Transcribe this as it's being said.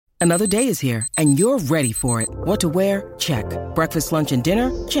Another day is here, and you're ready for it. What to wear? Check. Breakfast, lunch, and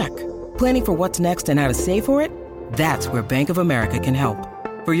dinner? Check. Planning for what's next and how to save for it? That's where Bank of America can help.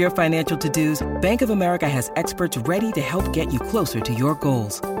 For your financial to-dos, Bank of America has experts ready to help get you closer to your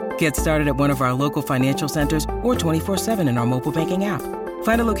goals. Get started at one of our local financial centers or 24/7 in our mobile banking app.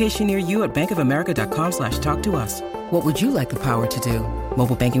 Find a location near you at bankofamerica.com/talktous. What would you like the power to do?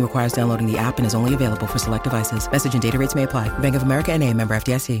 Mobile banking requires downloading the app and is only available for select devices. Message and data rates may apply. Bank of America N.A., member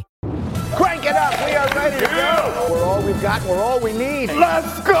FDIC. Crank it up. We are ready to go. We're all we've got. We're all we need.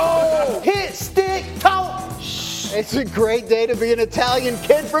 Let's go. Hit, stick, toe. It's a great day to be an Italian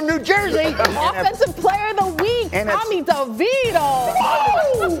kid from New Jersey. Offensive Player of the Week, Tommy DeVito.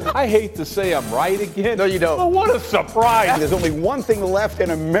 I hate to say I'm right again. No, you don't. But what a surprise. There's only one thing left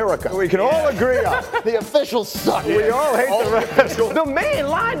in America we can all agree on. The officials suck. We all hate the refs. The man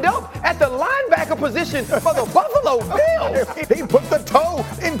lined up at the linebacker position for the Buffalo Bills. He put the toe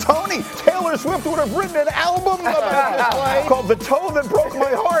in Tony. Taylor Swift would have written an album about this play called The Toe That Broke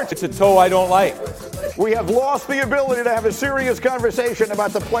My Heart. It's a toe I don't like. We have lost the ability to have a serious conversation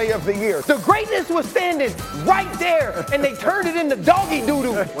about the play of the year. The greatness was standing right there, and they turned it into doggy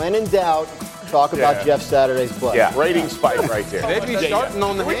doo-doo. When in doubt, talk about Jeff Saturday's play. Yeah, rating spike right there. They'd be starting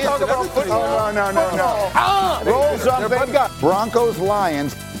on the hands. Talk about football. Oh, no. Roll something. Broncos,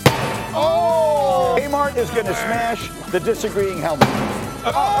 Lions. Oh! Kmart is going to smash the disagreeing helmet.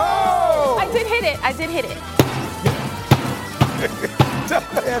 Oh! I did hit it.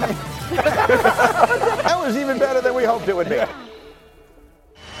 That was even better than we hoped it would be.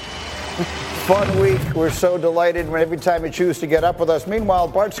 Fun week. We're so delighted every time you choose to get up with us. Meanwhile,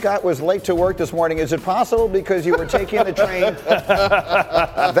 Bart Scott was late to work this morning. Is it possible because you were taking the train?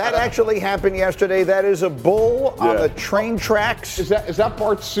 That actually happened yesterday. That is a bull on the train tracks. Is that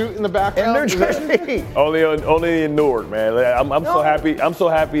Bart's suit in the background? In New Jersey. Only in Newark, man. I'm so happy. I'm so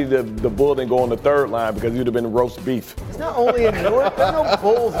happy the bull didn't go on the third line because you'd have been roast beef. It's not only in Newark. There are no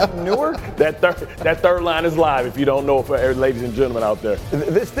bulls in Newark. That third line is live. If you don't know, for ladies and gentlemen out there,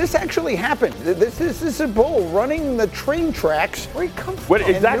 this actually happened. This is a bull running the train tracks. Where he come from?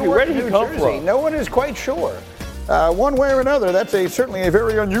 Exactly. Where did he come from? No one is quite sure. One way or another, that's certainly a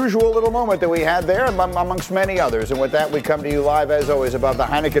very unusual little moment that we had there, amongst many others. And with that, we come to you live, as always, above the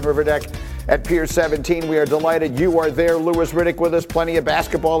Heineken River Deck at Pier 17. We are delighted you are there. Louis Riddick with us. Plenty of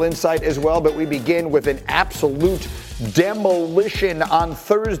basketball insight as well. But we begin with an absolute demolition on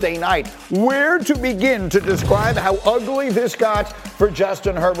Thursday night. Where to begin to describe how ugly this got for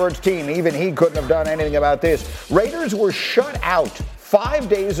Justin Herbert's team? Even he couldn't have done anything about this. Raiders were shut out 5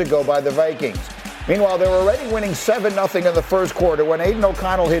 days ago by the Vikings. Meanwhile, they were already winning 7-0 in the first quarter when Aiden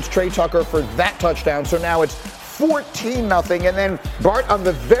O'Connell hits Trey Tucker for that touchdown. So now it's 14-0. And then, Bart, on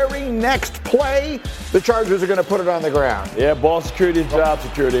the very next play, the Chargers are going to put it on the ground. Yeah, ball security is job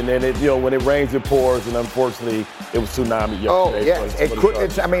security. And then, when it rains, it pours. And unfortunately, it was tsunami yesterday. Oh, yes. It's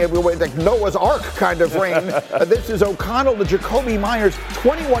like Noah's Ark kind of rain. This is O'Connell to Jacoby Myers,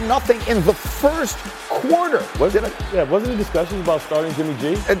 21-0 in the first quarter. Wasn't there discussions about starting Jimmy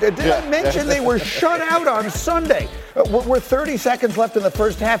G? Did I mention they were shut out on Sunday? We're 30 seconds left in the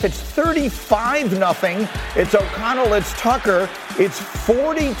first half. It's 35-0. It's O'Connell. It's Tucker. It's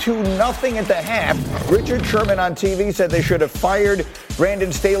 42-0 at the half. Richard Sherman on TV said they should have fired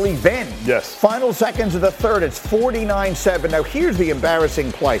Brandon Staley then. Yes. Final seconds of the third. It's 49-7. Now here's the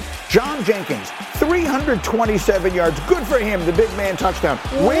embarrassing play. John Jenkins, 327 yards. Good for him. The big man touchdown.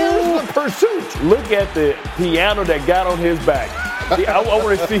 Where's the pursuit? Look at the piano that got on his back. I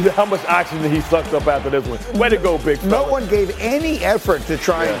want to see how much oxygen he sucked up after this one. Way to go, big fella. No one gave any effort to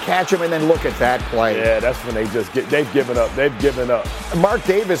try and catch him, and then look at that play. Yeah, that's when they've given up. They've given up. Mark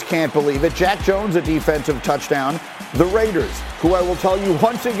Davis can't believe it. Jack Jones, a defensive touchdown. The Raiders, who I will tell you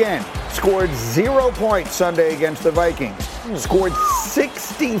once again, scored 0 points Sunday against the Vikings. Scored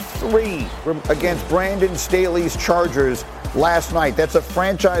 63 against Brandon Staley's Chargers last night. That's a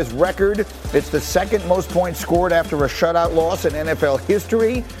franchise record. It's the second most points scored after a shutout loss in NFL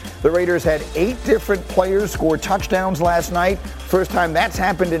history. The Raiders had 8 different players score touchdowns last night. First time that's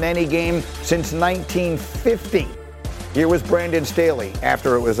happened in any game since 1950. Here was Brandon Staley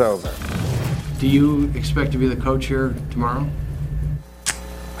after it was over. Do you expect to be the coach here tomorrow?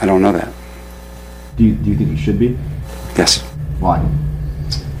 I don't know that. Do you think you should be? Yes. Why?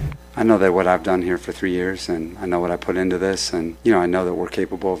 I know that what I've done here for 3 years, and I know what I put into this, and I know that we're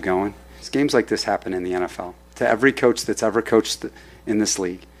capable of going. Games like this happen in the NFL. To every coach that's ever coached in this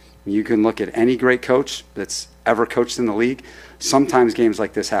league, you can look at any great coach that's ever coached in the league. Sometimes games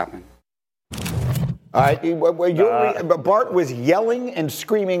like this happen. All right, Bart was yelling and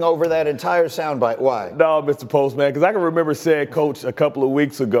screaming over that entire soundbite. Why? No, Mr. Postman, because I can remember saying, Coach, a couple of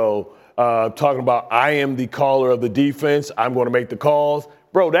weeks ago, talking about I am the caller of the defense. I'm going to make the calls.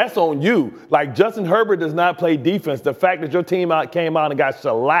 Bro, that's on you. Like, Justin Herbert does not play defense. The fact that your team came out and got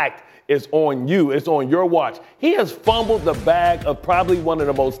shellacked is on you. It's on your watch. He has fumbled the bag of probably one of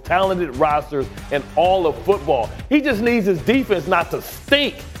the most talented rosters in all of football. He just needs his defense not to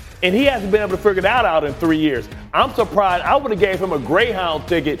stink. And he hasn't been able to figure that out in 3 years. I'm surprised. I would have gave him a Greyhound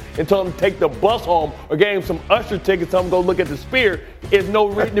ticket and told him to take the bus home, or gave him some Usher tickets, tell him to go look at the Spear. There's no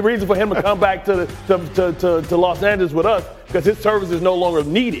reason for him to come back to Los Angeles with us, because his service is no longer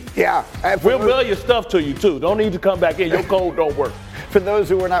needed. Yeah. We'll mail your stuff to you, too. Don't need to come back in. Your code don't work. For those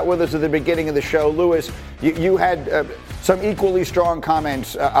who were not with us at the beginning of the show, Louis, you had some equally strong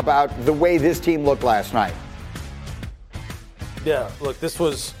comments about the way this team looked last night. Yeah, look, this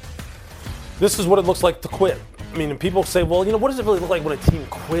is what it looks like to quit. I mean, people say, well, what does it really look like when a team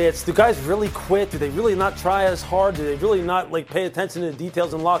quits? Do guys really quit? Do they really not try as hard? Do they really not pay attention to the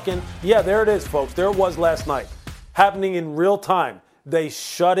details and lock in? Yeah, there it is, folks. There it was last night, happening in real time. They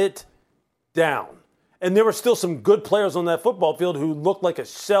shut it down. And there were still some good players on that football field who looked like a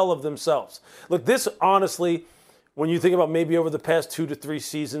shell of themselves. Look, this honestly, when you think about maybe over the past 2 to 3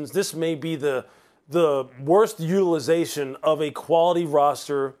 seasons, this may be the worst utilization of a quality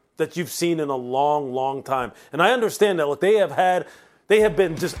roster that you've seen in a long, long time. And I understand that. Look, they have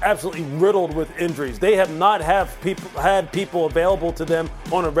been just absolutely riddled with injuries. They have not had people available to them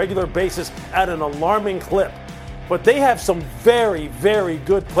on a regular basis at an alarming clip. But they have some very, very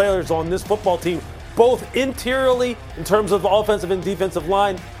good players on this football team, both interiorly in terms of the offensive and defensive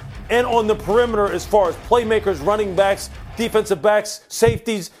line, and on the perimeter as far as playmakers, running backs, defensive backs,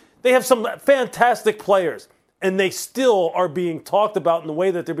 safeties. They have some fantastic players, and they still are being talked about in the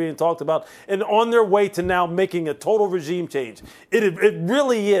way that they're being talked about, and on their way to now making a total regime change. It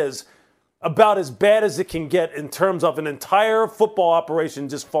really is about as bad as it can get in terms of an entire football operation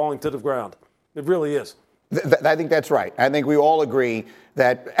just falling to the ground. It really is. I think that's right. I think we all agree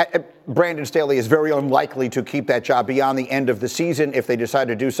that Brandon Staley is very unlikely to keep that job beyond the end of the season. If they decide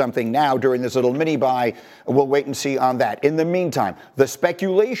to do something now during this little mini-bye, we'll wait and see on that. In the meantime, the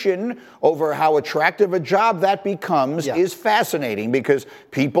speculation over how attractive a job that becomes is fascinating, because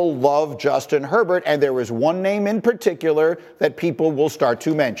people love Justin Herbert, and there is one name in particular that people will start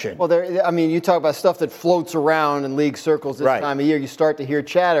to mention. Well, you talk about stuff that floats around in league circles this time of year. You start to hear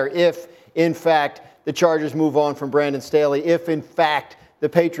chatter if, in fact, the Chargers move on from Brandon Staley, if, in fact, the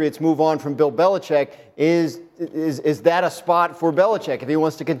Patriots move on from Bill Belichick. Is that a spot for Belichick if he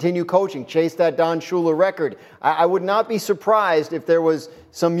wants to continue coaching, chase that Don Shula record? I would not be surprised if there was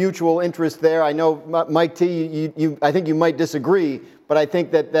some mutual interest there. I know, Mike T, I think you might disagree, but I think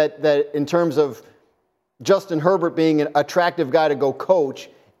that in terms of Justin Herbert being an attractive guy to go coach,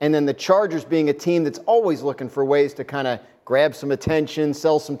 and then the Chargers being a team that's always looking for ways to kind of grab some attention,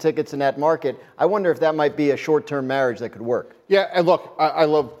 sell some tickets in that market, I wonder if that might be a short-term marriage that could work. Yeah, and look, I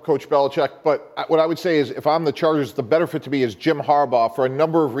love Coach Belichick, but what I would say is if I'm the Chargers, the better fit to me is Jim Harbaugh for a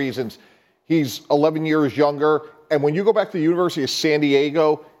number of reasons. He's 11 years younger, and when you go back to the University of San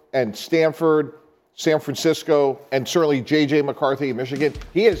Diego and Stanford, San Francisco, and certainly J.J. McCarthy in Michigan,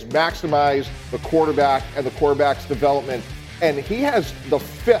 he has maximized the quarterback and the quarterback's development, and he has the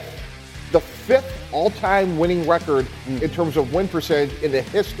fifth all-time winning record in terms of win percentage in the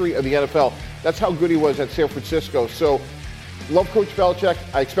history of the NFL. That's how good he was at San Francisco. So, love Coach Belichick.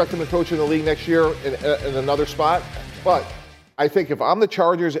 I expect him to coach in the league next year in another spot. But I think if I'm the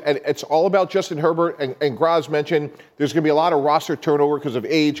Chargers, and it's all about Justin Herbert, and Graz mentioned there's going to be a lot of roster turnover because of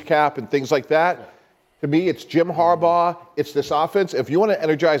age cap and things like that. To me, it's Jim Harbaugh. It's this offense. If you want to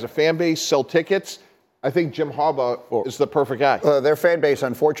energize a fan base, sell tickets, I think Jim Harbaugh is the perfect guy. Their fan base,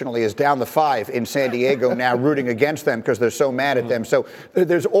 unfortunately, is down the 5 in San Diego now, rooting against them because they're so mad at them. So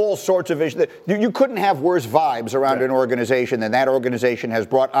there's all sorts of issues. You couldn't have worse vibes around an organization than that organization has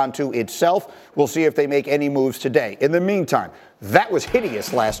brought onto itself. We'll see if they make any moves today. In the meantime, that was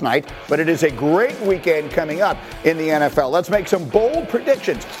hideous last night, but it is a great weekend coming up in the NFL. Let's make some bold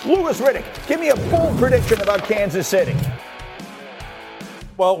predictions. Louis Riddick, give me a bold prediction about Kansas City.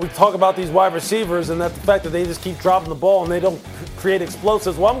 Well, we talk about these wide receivers and that the fact that they just keep dropping the ball and they don't create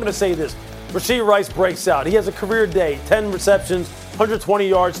explosives. Well, I'm going to say this. Rashee Rice breaks out. He has a career day, 10 receptions, 120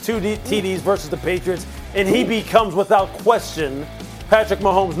 yards, 2 TDs versus the Patriots, and he becomes, without question, Patrick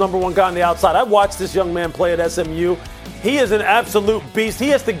Mahomes' number 1 guy on the outside. I watched this young man play at SMU. He is an absolute beast. He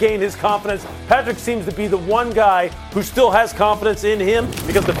has to gain his confidence. Patrick seems to be the one guy who still has confidence in him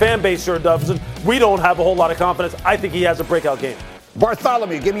because the fan base sure doesn't. We don't have a whole lot of confidence. I think he has a breakout game.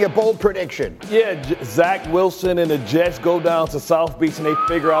 Bartholomew, give me a bold prediction. Yeah, Zach Wilson and the Jets go down to South Beach and they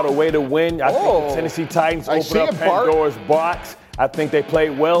figure out a way to win. I think the Tennessee Titans open up Pandora's box. I think they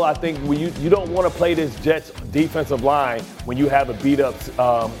played well. I think when you don't want to play this Jets defensive line when you have a beat-up,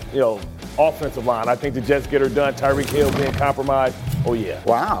 offensive line. I think the Jets get her done. Tyreek Hill being compromised. Oh, yeah.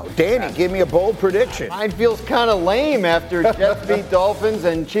 Wow. Danny, give me a bold prediction. Mine feels kind of lame after Jets beat Dolphins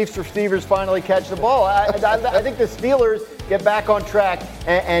and Chiefs receivers finally catch the ball. I think the Steelers get back on track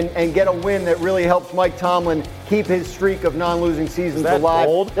and get a win that really helps Mike Tomlin keep his streak of non-losing seasons alive.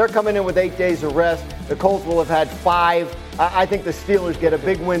 Bold? They're coming in with 8 days of rest. The Colts will have had 5. I think the Steelers get a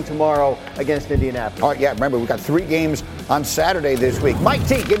big win tomorrow against Indianapolis. All right, yeah, remember, we've got 3 games on Saturday this week. Mike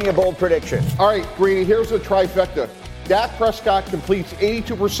T, give me a bold prediction. All right, Greeny, here's the trifecta. Dak Prescott completes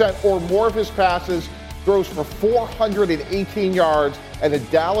 82% or more of his passes, throws for 418 yards, and the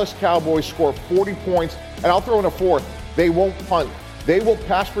Dallas Cowboys score 40 points. And I'll throw in a fourth. They won't punt. They will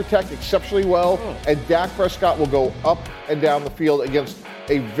pass protect exceptionally well, and Dak Prescott will go up and down the field against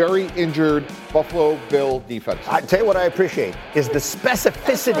a very injured Buffalo Bill defense. I tell you what I appreciate is the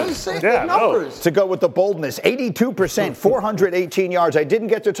specificity. Numbers. To go with the boldness. 82%, 418 yards. I didn't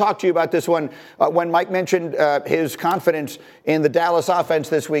get to talk to you about this one when Mike mentioned his confidence in the Dallas offense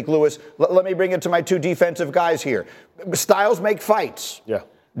this week, Lewis. Let me bring it to my 2 defensive guys here. Styles make fights. Yeah.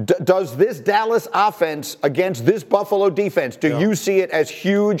 Does this Dallas offense against this Buffalo defense, do you see it as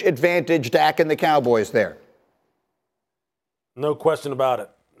huge advantage, Dak and the Cowboys there? No question about it.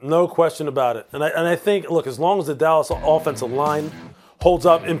 No question about it. And I think, look, as long as the Dallas offensive line holds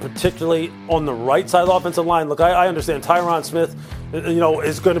up, in particularly on the right side of the offensive line, look, I understand Tyron Smith,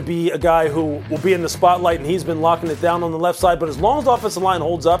 is going to be a guy who will be in the spotlight, and he's been locking it down on the left side. But as long as the offensive line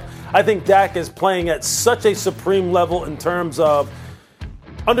holds up, I think Dak is playing at such a supreme level in terms of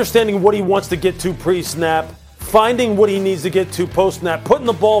understanding what he wants to get to pre-snap, finding what he needs to get to post-snap, putting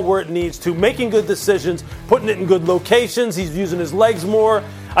the ball where it needs to, making good decisions, putting it in good locations. He's using his legs more.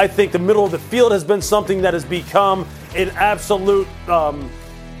 I think the middle of the field has been something that has become an absolute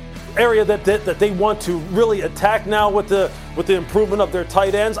area that they want to really attack now with the improvement of their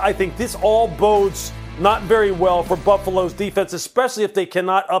tight ends. I think this all bodes not very well for Buffalo's defense, especially if they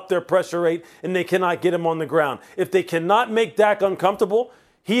cannot up their pressure rate and they cannot get him on the ground. If they cannot make Dak uncomfortable,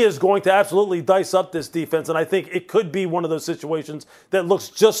 he is going to absolutely dice up this defense, and I think it could be one of those situations that looks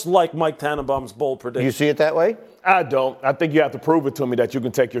just like Mike Tannenbaum's bold prediction. You see it that way? I don't. I think you have to prove it to me that you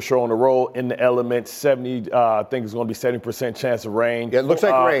can take your show on the road in the elements. I think it's going to be 70% chance of rain. Yeah, it looks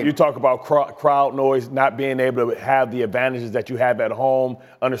like rain. You talk about crowd noise, not being able to have the advantages that you have at home,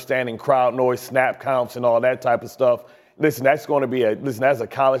 understanding crowd noise, snap counts, and all that type of stuff. Listen, that's going to be that's a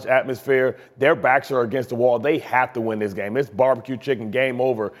college atmosphere. Their backs are against the wall. They have to win this game. It's barbecue chicken, game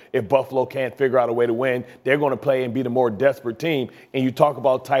over. If Buffalo can't figure out a way to win, they're going to play and be the more desperate team. And you talk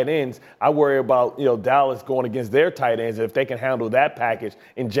about tight ends. I worry about, Dallas going against their tight ends if they can handle that package.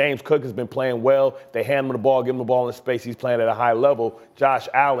 And James Cook has been playing well. They hand him the ball, give him the ball in space. He's playing at a high level. Josh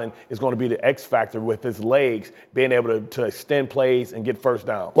Allen is going to be the X factor with his legs, being able to extend plays and get first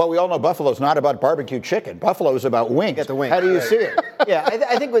down. Well, we all know Buffalo's not about barbecue chicken. Buffalo is about wings. How do you see it? Yeah,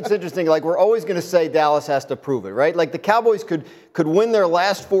 I think what's interesting, we're always going to say Dallas has to prove it, right? Like the Cowboys could win their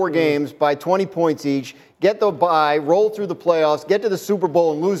last 4 games by 20 points each, get the bye, roll through the playoffs, get to the Super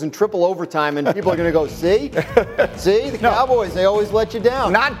Bowl and lose in triple overtime, and people are going to go, see? The Cowboys, they always let you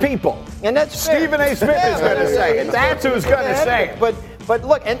down. Not people. And that's Stephen A. Smith is going to say it. That's who's going to say it. But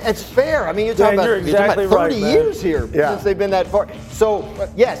look, and it's fair. I mean, you're talking about 30 years here since they've been that far. So,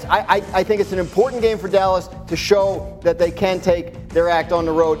 yes, I think it's an important game for Dallas to show that they can take their act on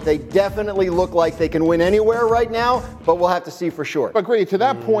the road. They definitely look like they can win anywhere right now, but we'll have to see for sure. But, Grady, to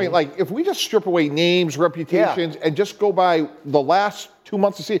that point, if we just strip away names, reputations, and just go by the last 2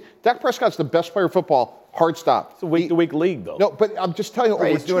 months of season, Dak Prescott's the best player of football. Hard stop. It's a week-to-week league, though. No, but I'm just telling you, over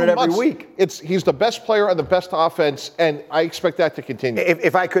he's 2 doing it every months, week. He's the best player on the best offense, and I expect that to continue.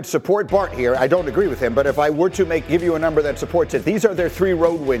 If I could support Bart here, I don't agree with him, but if I were to give you a number that supports it, these are their 3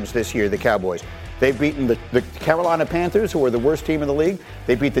 road wins this year, the Cowboys. They've beaten the Carolina Panthers, who are the worst team in the league.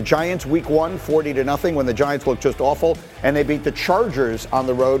 They beat the Giants week 1, 40-0, when the Giants looked just awful. And they beat the Chargers on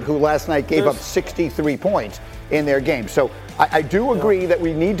the road, who last night gave up 63 points in their game. So I do agree that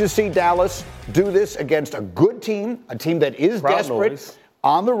we need to see Dallas do this against a good team, a team that is desperate.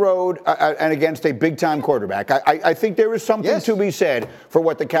 on the road and against a big-time quarterback. I think there is something to be said for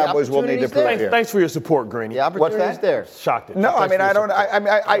what the Cowboys will need to prove here. Thanks for your support, Greeny. The opportunity's there. Shocked it. No, I mean, I don't.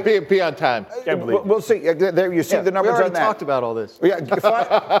 I be on time. We'll see. There, you see the numbers on that. We already talked about all this. Yeah.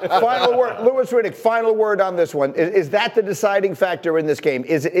 Final word, Louis Riddick. Final word on this one. Is that the deciding factor in this game?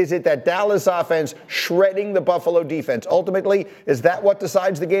 Is it that Dallas offense shredding the Buffalo defense? Ultimately, is that what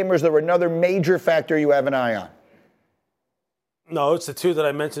decides the game, or is there another major factor you have an eye on? No, it's the two that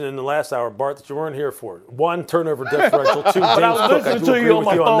I mentioned in the last hour, Bart, that you weren't here for. One, turnover differential. Two, James Cook. I do agree with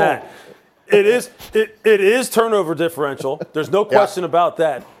you on that. It is turnover differential. There's no question about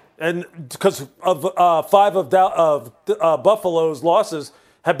that. And because of 5 of Buffalo's losses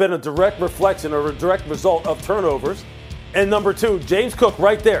have been a direct reflection or a direct result of turnovers. And number 2, James Cook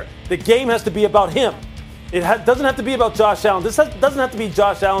right there. The game has to be about him. It doesn't have to be about Josh Allen. Doesn't have to be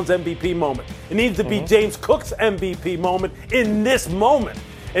Josh Allen's MVP moment. It needs to be James Cook's MVP moment in this moment.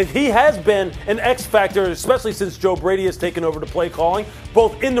 And he has been an X factor, especially since Joe Brady has taken over the play calling,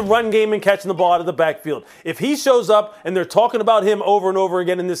 both in the run game and catching the ball out of the backfield. If he shows up and they're talking about him over and over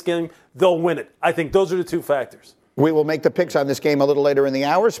again in this game, they'll win it. I think those are the 2 factors. We will make the picks on this game a little later in the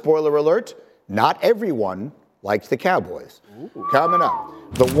hour. Spoiler alert, not everyone likes the Cowboys. Ooh. Coming up,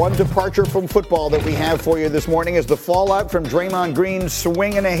 the one departure from football that we have for you this morning is the fallout from Draymond Green's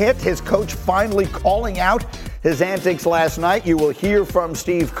swing and a hit. His coach finally calling out his antics last night. You will hear from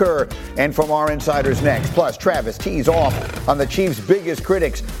Steve Kerr and from our insiders next. Plus, Travis tees off on the Chiefs' biggest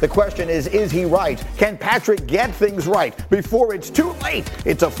critics. The question is he right? Can Patrick get things right before it's too late?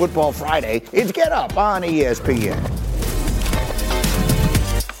 It's a Football Friday. It's Get Up on ESPN.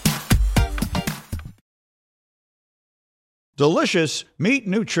 Delicious, meet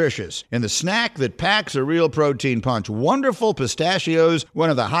nutritious. In the snack that packs a real protein punch, Wonderful Pistachios, one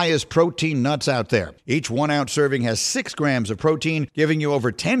of the highest protein nuts out there. Each 1-ounce serving has 6 grams of protein, giving you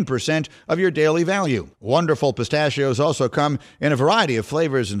over 10% of your daily value. Wonderful Pistachios also come in a variety of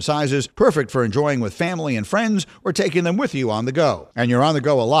flavors and sizes, perfect for enjoying with family and friends or taking them with you on the go. And you're on the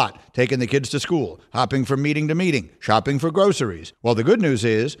go a lot, taking the kids to school, hopping from meeting to meeting, shopping for groceries. Well, the good news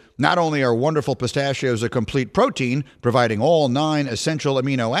is, not only are Wonderful Pistachios a complete protein, providing all 9 essential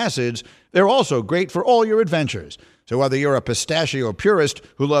amino acids, they're also great for all your adventures. So whether you're a pistachio purist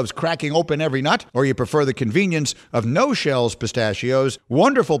who loves cracking open every nut, or you prefer the convenience of no-shells pistachios,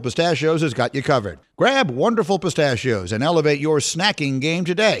 Wonderful Pistachios has got you covered. Grab Wonderful Pistachios and elevate your snacking game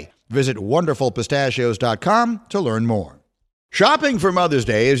today. Visit wonderfulpistachios.com to learn more. Shopping for Mother's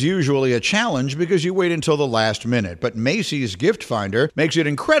Day is usually a challenge because you wait until the last minute, but Macy's Gift Finder makes it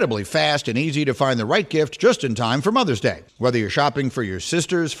incredibly fast and easy to find the right gift just in time for Mother's Day. Whether you're shopping for your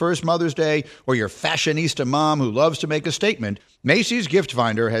sister's first Mother's Day or your fashionista mom who loves to make a statement, Macy's Gift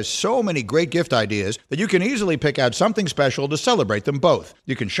Finder has so many great gift ideas that you can easily pick out something special to celebrate them both.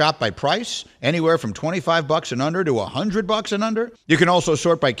 You can shop by price, anywhere from $25 and under to $100 and under. You can also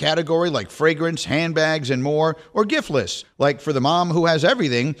sort by category like fragrance, handbags, and more, or gift lists, like for the mom who has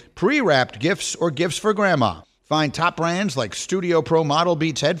everything, pre-wrapped gifts or gifts for grandma. Find top brands like Studio Pro Model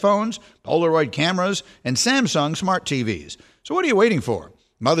Beats headphones, Polaroid cameras, and Samsung smart TVs. So what are you waiting for?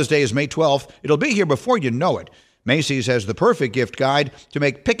 Mother's Day is May 12th. It'll be here before you know it. Macy's has the perfect gift guide to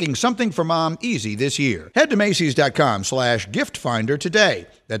make picking something for mom easy this year. Head to Macys.com/giftfinder today.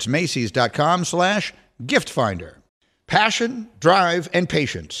 That's Macys.com/giftfinder. Passion, drive, and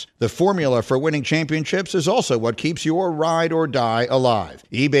patience. The formula for winning championships is also what keeps your ride or die alive.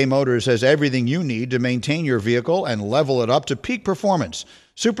 eBay Motors has everything you need to maintain your vehicle and level it up to peak performance.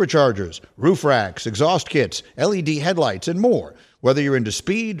 Superchargers, roof racks, exhaust kits, LED headlights, and more. Whether you're into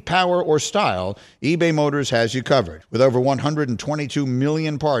speed, power, or style, eBay Motors has you covered. With over 122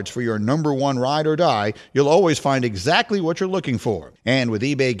 million parts for your number one ride or die, you'll always find exactly what you're looking for. And with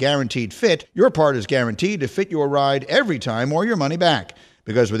eBay Guaranteed Fit, your part is guaranteed to fit your ride every time or your money back.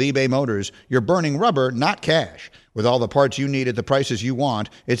 Because with eBay Motors, you're burning rubber, not cash. With all the parts you need at the prices you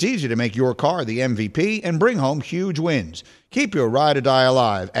want, it's easy to make your car the MVP and bring home huge wins. Keep your ride or die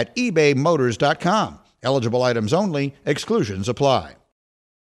alive at ebaymotors.com. Eligible items only. Exclusions apply.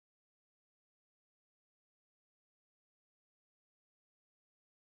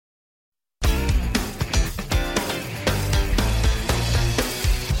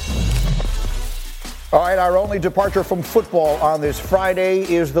 All right, our only departure from football on this Friday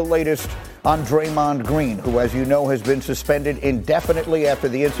is the latest on Draymond Green, who, as you know, has been suspended indefinitely after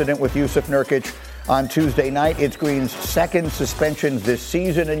the incident with Jusuf Nurkic on Tuesday night. It's Green's second suspension this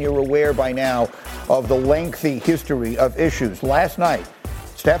season, and you're aware by now of the lengthy history of issues. Last night,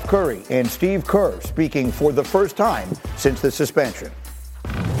 Steph Curry and Steve Kerr speaking for the first time since the suspension.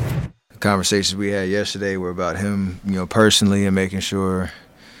 The conversations we had yesterday were about him, personally, and making sure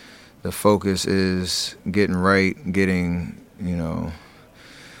the focus is getting right, getting,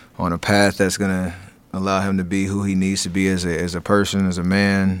 on a path that's going to allow him to be who he needs to be as a person, as a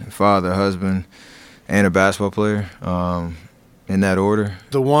man, father, husband, and a basketball player, in that order.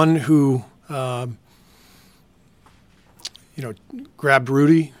 The one who, grabbed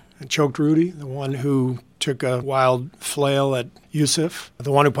Rudy and choked Rudy, the one who took a wild flail at Yusuf,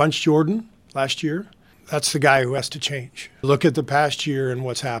 the one who punched Jordan last year, that's the guy who has to change. Look at the past year and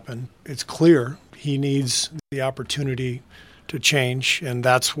what's happened. It's clear he needs the opportunity to change, and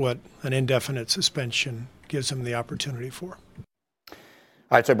that's what an indefinite suspension gives him the opportunity for.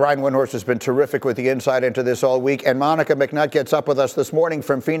 All right, so Brian Windhorst has been terrific with the insight into this all week. And Monica McNutt gets up with us this morning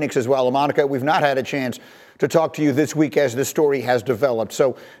from Phoenix as well. Monica, we've not had a chance to talk to you this week as this story has developed.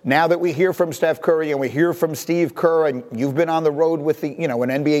 So now that we hear from Steph Curry and we hear from Steve Kerr, and you've been on the road with the, an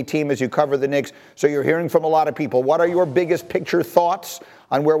NBA team as you cover the Knicks, so you're hearing from a lot of people. What are your biggest picture thoughts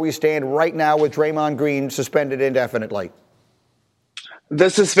on where we stand right now with Draymond Green suspended indefinitely? The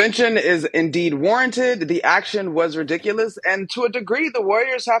suspension is indeed warranted. The action was ridiculous. And to a degree, the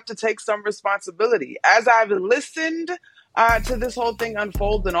Warriors have to take some responsibility. As I've listened to this whole thing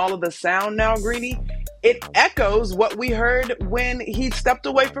unfold and all of the sound now, Greeny, it echoes what we heard when he stepped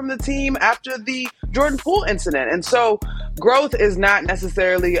away from the team after the Jordan Poole incident. And so growth is not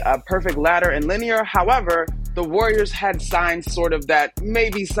necessarily a perfect ladder and linear. However, the Warriors had signs sort of that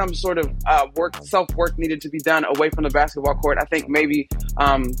maybe some sort of self-work needed to be done away from the basketball court. I think maybe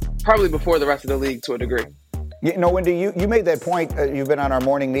probably before the rest of the league to a degree. Wendy, you made that point. You've been on our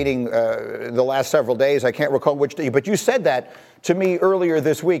morning meeting the last several days. I can't recall which day, but you said that to me earlier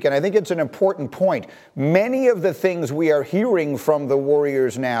this week, and I think it's an important point. Many of the things we are hearing from the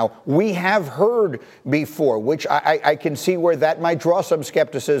Warriors now, we have heard before, which I can see where that might draw some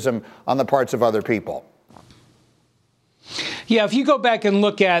skepticism on the parts of other people. Yeah, if you go back and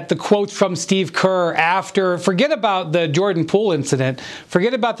look at the quotes from Steve Kerr after, forget about the Jordan Poole incident,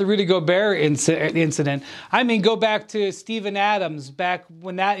 forget about the Rudy Gobert incident. I mean, go back to Steven Adams back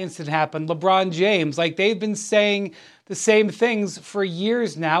when that incident happened, LeBron James. Like, they've been saying the same things for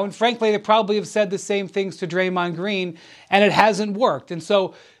years now. And frankly, they probably have said the same things to Draymond Green, and it hasn't worked. And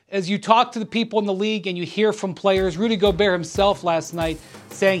so as you talk to the people in the league and you hear from players, Rudy Gobert himself last night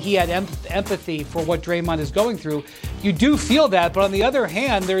saying he had empathy for what Draymond is going through, you do feel that. But on the other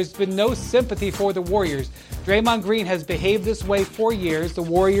hand, there's been no sympathy for the Warriors. Draymond Green has behaved this way for years. The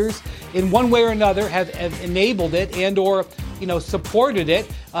Warriors, in one way or another, have enabled it and or supported it.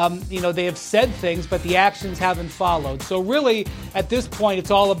 They have said things, but the actions haven't followed. So really, at this point, it's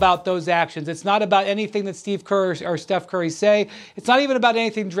all about those actions. It's not about anything that Steve Kerr or Steph Curry say. It's not even about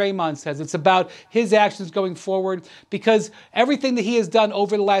anything Draymond says. It's about his actions going forward, because everything that he has done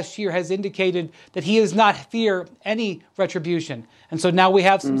over the last year has indicated that he does not fear any retribution. And so now we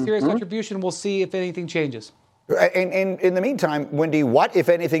have some serious retribution. We'll see if anything changes. And in the meantime, Wendy, what, if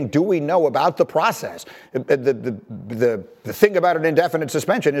anything, do we know about the process? The thing about an indefinite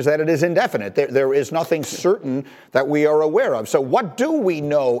suspension is that it is indefinite. There is nothing certain that we are aware of. So what do we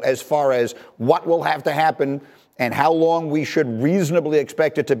know as far as what will have to happen and how long we should reasonably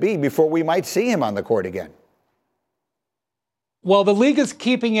expect it to be before we might see him on the court again? Well, the league is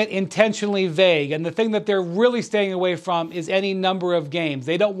keeping it intentionally vague, and the thing that they're really staying away from is any number of games.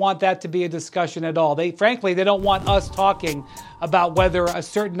 They don't want that to be a discussion at all. Frankly, they don't want us talking about whether a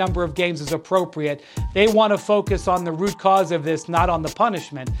certain number of games is appropriate. They want to focus on the root cause of this, not on the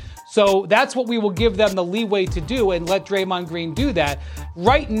punishment. So that's what we will give them the leeway to do and let Draymond Green do that.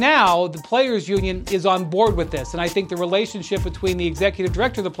 Right now, the Players Union is on board with this, and I think the relationship between the executive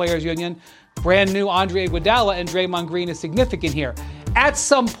director of the Players Union, brand new Andre Iguodala, and Draymond Green is significant here. At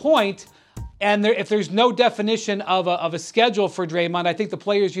some point, and if there's no definition of a schedule for Draymond, I think the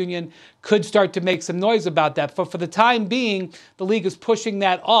Players Union could start to make some noise about that. But for the time being, the league is pushing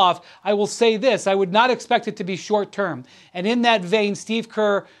that off. I will say this, I would not expect it to be short term. And in that vein, Steve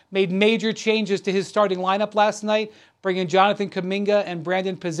Kerr made major changes to his starting lineup last night, bringing Jonathan Kuminga and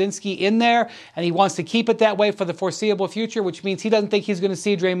Brandon Pozinski in there, and he wants to keep it that way for the foreseeable future, which means he doesn't think he's going to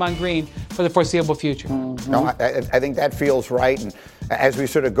see Draymond Green for the foreseeable future. No, I think that feels right. And as we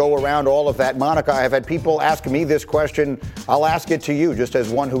sort of go around all of that, Monica, I've had people ask me this question. I'll ask it to you, just as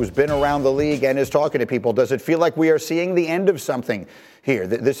one who's been around the league and is talking to people. Does it feel like we are seeing the end of something here?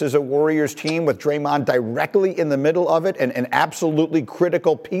 This is a Warriors team with Draymond directly in the middle of it, and an absolutely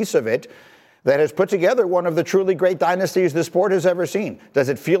critical piece of it that has put together one of the truly great dynasties the sport has ever seen. Does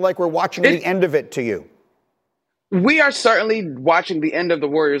it feel like we're watching the end of it to you? We are certainly watching the end of the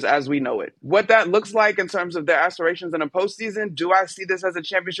Warriors as we know it. What that looks like in terms of their aspirations in a postseason, do I see this as a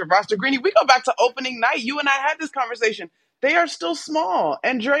championship roster? Greeny, we go back to opening night. You and I had this conversation. they are still small.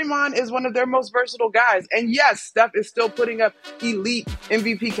 And Draymond is one of their most versatile guys. And yes, Steph is still putting up elite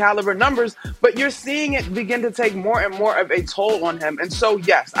MVP caliber numbers, but you're seeing it begin to take more and more of a toll on him. And so,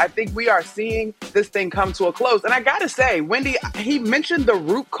 yes, I think we are seeing this thing come to a close. And I got to say, Wendy, he mentioned the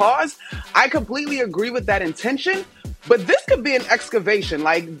root cause. I completely agree with that intention. But this could be an excavation.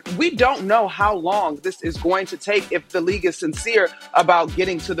 Like, we don't know how long this is going to take if the league is sincere about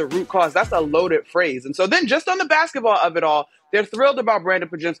getting to the root cause. That's a loaded phrase. And so then just on the basketball of it all, they're thrilled about Brandon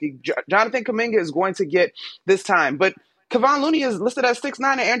Podziemski. Jonathan Kuminga is going to get this time. But Kevon Looney is listed as 6'9",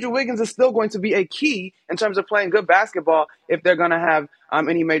 and Andrew Wiggins is still going to be a key in terms of playing good basketball if they're going to have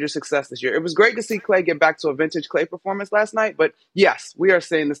any major success this year. It was great to see Klay get back to a vintage Klay performance last night. But yes, we are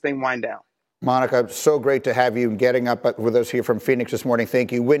seeing this thing wind down. Monica, so great to have you getting up with us here from Phoenix this morning.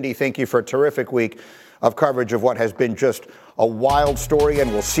 Thank you. Wendy, thank you for a terrific week of coverage of what has been just a wild story,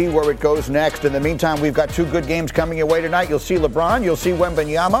 and we'll see where it goes next. In the meantime, we've got 2 good games coming your way tonight. You'll see LeBron, you'll see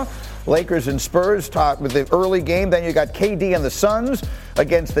Wembanyama. Lakers and Spurs talk with the early game. Then you got KD and the Suns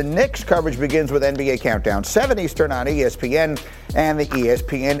against the Knicks. Coverage begins with NBA Countdown, 7 Eastern on ESPN and the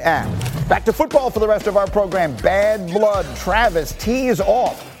ESPN app. Back to football for the rest of our program. Bad blood. Travis tees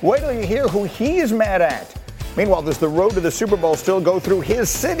off. Wait till you hear who he's mad at. Meanwhile, does the road to the Super Bowl still go through his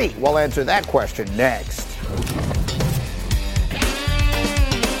city? We'll answer that question next.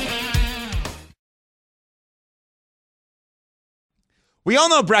 We all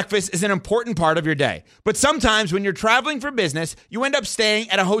know breakfast is an important part of your day, but sometimes when you're traveling for business, you end up staying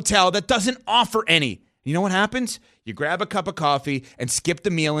at a hotel that doesn't offer any. You know what happens? You grab a cup of coffee and skip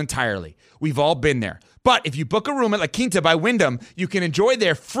the meal entirely. We've all been there. But if you book a room at La Quinta by Wyndham, you can enjoy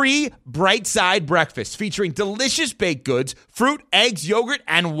their free Bright Side breakfast featuring delicious baked goods, fruit, eggs, yogurt,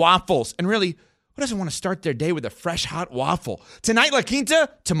 and waffles. And really, who doesn't want to start their day with a fresh hot waffle? Tonight, La Quinta,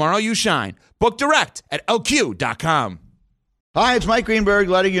 tomorrow you shine. Book direct at lq.com. Hi, it's Mike Greenberg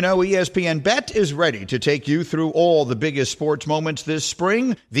letting you know ESPN Bet is ready to take you through all the biggest sports moments this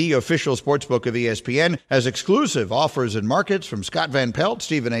spring. The official sportsbook of ESPN has exclusive offers and markets from Scott Van Pelt,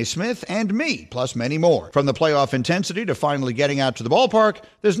 Stephen A. Smith, and me, plus many more. From the playoff intensity to finally getting out to the ballpark,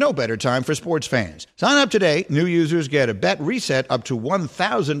 there's no better time for sports fans. Sign up today. New users get a bet reset up to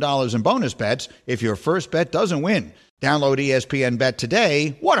 $1,000 in bonus bets if your first bet doesn't win. Download ESPN Bet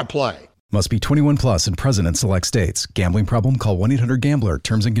today. What a play. Must be 21 plus and present in select states. Gambling problem? Call 1-800-GAMBLER.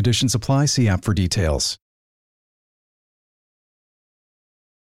 Terms and conditions apply. See app for details.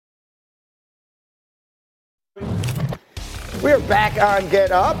 We're back on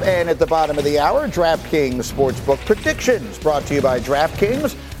Get Up, and at the bottom of the hour, DraftKings Sportsbook Predictions, brought to you by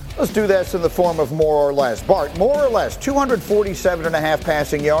DraftKings. Let's do this in the form of more or less. Bart, more or less, 247.5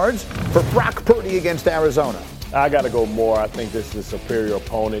 passing yards for Brock Purdy against Arizona. I got to go more. I think this is a superior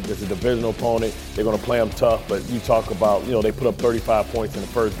opponent. This is a divisional opponent. They're going to play them tough, but you talk about, they put up 35 points in the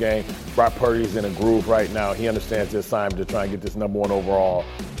first game. Brock Purdy's in a groove right now. He understands the assignment to try and get this number 1 overall,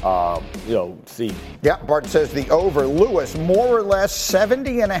 seed. Yeah, Bart says the over. Lewis, more or less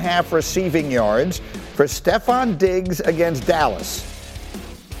 70.5 receiving yards for Stephon Diggs against Dallas.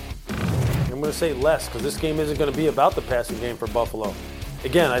 I'm going to say less because this game isn't going to be about the passing game for Buffalo.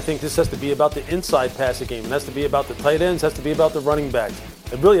 Again, I think this has to be about the inside passing game. It has to be about the tight ends. It has to be about the running backs.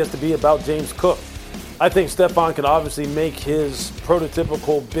 It really has to be about James Cook. I think Stephon can obviously make his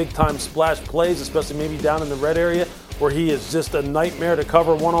prototypical big-time splash plays, especially maybe down in the red area where he is just a nightmare to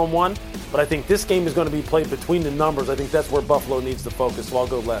cover one-on-one. But I think this game is going to be played between the numbers. I think that's where Buffalo needs to focus, so I'll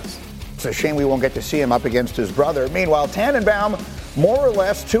go less. It's a shame we won't get to see him up against his brother. Meanwhile, Tannenbaum, more or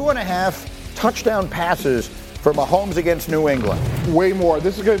less 2.5 touchdown passes for Mahomes against New England. Way more.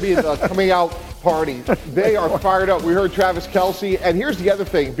 This is going to be the coming out party. They are fired up. We heard Travis Kelce. And here's the other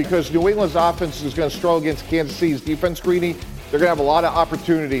thing, because New England's offense is going to struggle against Kansas City's defense screening, they're going to have a lot of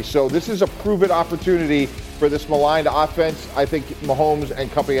opportunities. So this is a proven opportunity for this maligned offense. I think Mahomes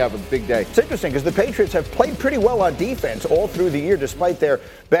and company have a big day. It's interesting because the Patriots have played pretty well on defense all through the year despite their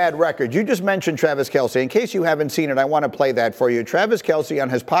bad record. You just mentioned Travis Kelce. In case you haven't seen it, I want to play that for you. Travis Kelce on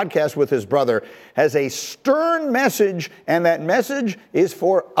his podcast with his brother has a stern message, and that message is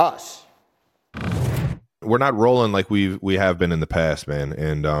for us. We're not rolling like we have been in the past, man.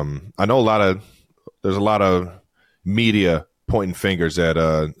 And I know there's a lot of media pointing fingers at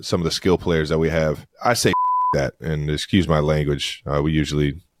some of the skill players that we have. I say that, and excuse my language. We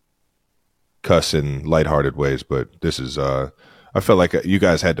usually cuss in lighthearted ways, but this is I felt like you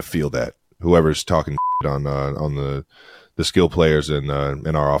guys had to feel that. Whoever's talking on the skill players in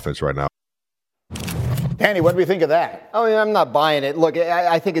our offense right now. Danny, what do we think of that? I mean, I'm not buying it. Look,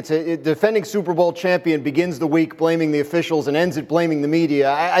 I think it's a defending Super Bowl champion begins the week blaming the officials and ends it blaming the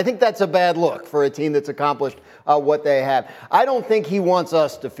media. I think that's a bad look for a team that's accomplished what they have. I don't think he wants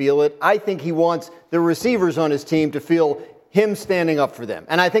us to feel it. I think he wants the receivers on his team to feel him standing up for them.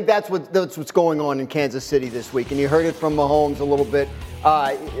 And I think that's what's going on in Kansas City this week. And you heard it from Mahomes a little bit.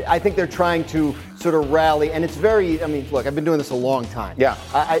 I think they're trying to sort of rally. And it's very, I mean, look, I've been doing this a long time. Yeah.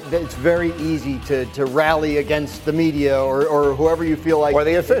 It's very easy to rally against the media or whoever you feel like or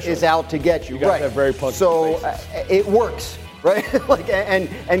the officials is out to get you. You guys right. have very punchable So faces. It works. Right,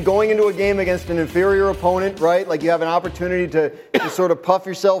 and going into a game against an inferior opponent, right? Like you have an opportunity to sort of puff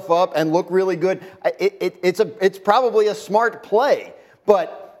yourself up and look really good. It's probably a smart play,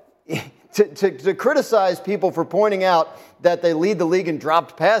 but to criticize people for pointing out that they lead the league in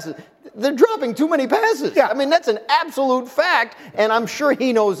dropped passes, they're dropping too many passes. Yeah. I mean, that's an absolute fact, and I'm sure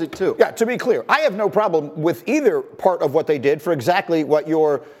he knows it too. Yeah, to be clear, I have no problem with either part of what they did for exactly what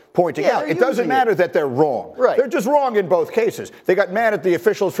you're pointing out. It doesn't matter that they're wrong. Right. They're just wrong in both cases. They got mad at the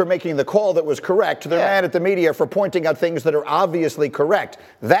officials for making the call that was correct. They're mad at the media for pointing out things that are obviously correct.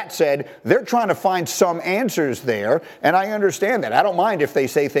 That said, they're trying to find some answers there, and I understand that. I don't mind if they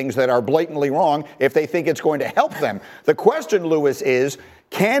say things that are blatantly wrong if they think it's going to help them. The question, Lewis, is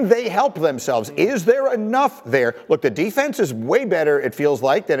can they help themselves? Is there enough there? Look, the defense is way better, it feels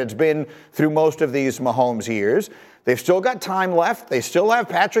like, than it's been through most of these Mahomes years. They've still got time left. They still have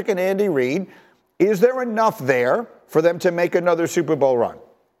Patrick and Andy Reid. Is there enough there for them to make another Super Bowl run?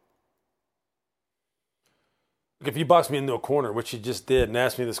 If you boxed me into a corner, which you just did, and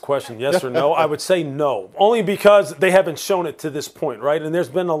asked me this question, yes or no, I would say no. Only because they haven't shown it to this point, right? And there's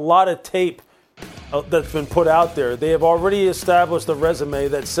been a lot of tape that's been put out there. They have already established a resume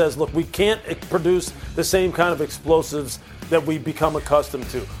that says, look, we can't produce the same kind of explosives that we've become accustomed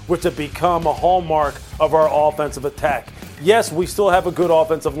to, which have become a hallmark of our offensive attack. Yes, we still have a good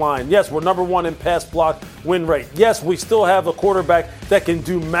offensive line. Yes, we're number one in pass block win rate. Yes, we still have a quarterback that can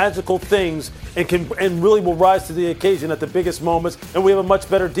do magical things and really will rise to the occasion at the biggest moments, and we have a much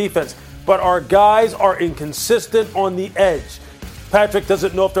better defense. But our guys are inconsistent on the edge. Patrick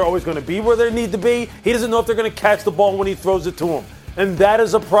doesn't know if they're always going to be where they need to be. He doesn't know if they're going to catch the ball when he throws it to him. And that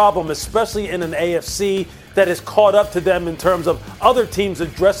is a problem, especially in an AFC that has caught up to them in terms of other teams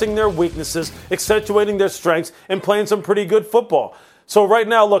addressing their weaknesses, accentuating their strengths, and playing some pretty good football. So right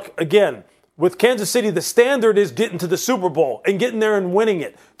now, look, again, with Kansas City, the standard is getting to the Super Bowl and getting there and winning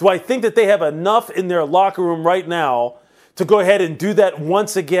it. Do I think that they have enough in their locker room right now to go ahead and do that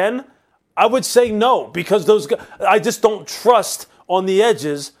once again? I would say no, because those guys, I just don't trust on the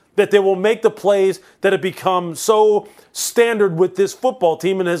edges that they will make the plays that have become so standard with this football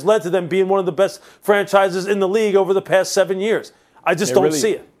team and has led to them being one of the best franchises in the league over the past 7 years. I just don't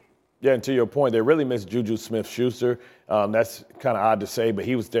see it. Yeah, and to your point, they really miss Juju Smith-Schuster. That's kind of odd to say, but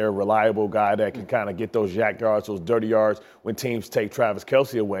he was their reliable guy that can kind of get those yak yards, those dirty yards when teams take Travis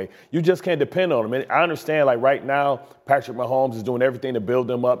Kelce away. You just can't depend on him. And I understand, like right now, Patrick Mahomes is doing everything to build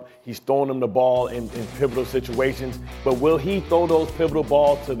them up. He's throwing them the ball in pivotal situations. But will he throw those pivotal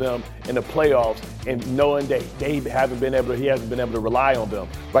balls to them in the playoffs and knowing that he hasn't been able to rely on them?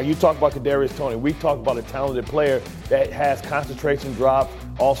 Like you talk about Kadarius Toney. We talk about a talented player that has concentration drops.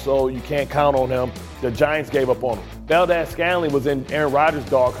 Also, you can't count on him. The Giants gave up on him. Valdez Scantling was in Aaron Rodgers'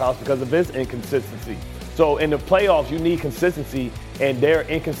 doghouse because of his inconsistency. So in the playoffs, you need consistency, and they're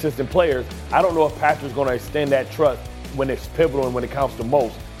inconsistent players. I don't know if Patrick's going to extend that trust when it's pivotal and when it counts the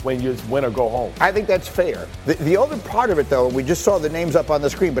most, when you just win or go home. I think that's fair. The other part of it, though, we just saw the names up on the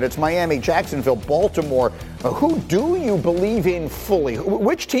screen, but it's Miami, Jacksonville, Baltimore. Who do you believe in fully?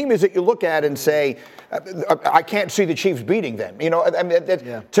 Which team is it you look at and say, I can't see the Chiefs beating them? You know, I mean,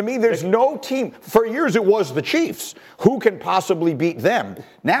 to me, there's no team. For years, it was the Chiefs. Who can possibly beat them?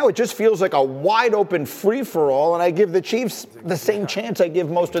 Now it just feels like a wide open free-for-all, and I give the Chiefs the same chance I give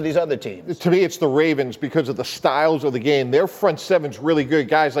most of these other teams. To me, it's the Ravens because of the styles of the game. Their front seven's really good.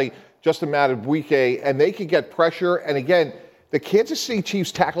 Guys like Justin Madubuike, and they can get pressure. And again, the Kansas City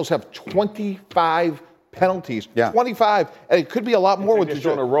Chiefs tackles have 25 penalties. 25, and it could be a lot more with just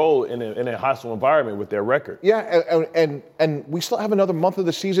on a roll in a hostile environment with their record. Yeah, and we still have another month of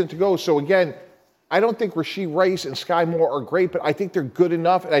the season to go. So again, I don't think Rashee Rice and Sky Moore are great, but I think they're good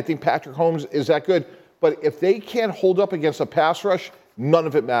enough, and I think Patrick Mahomes is that good. But if they can't hold up against a pass rush, none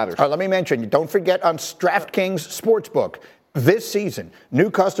of it matters. All right, let me mention, don't forget on DraftKings Sportsbook, this season,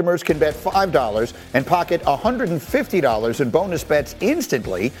 new customers can bet $5 and pocket $150 in bonus bets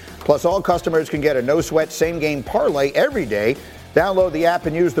instantly. Plus, all customers can get a no-sweat same-game parlay every day. Download the app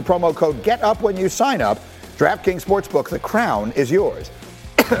and use the promo code GETUP when you sign up. DraftKings Sportsbook, the crown is yours.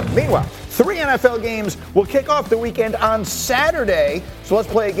 Meanwhile, 3 NFL games will kick off the weekend on Saturday. So let's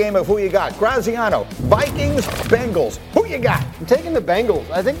play a game of who you got. Graziano, Vikings, Bengals. Who you got? I'm taking the Bengals.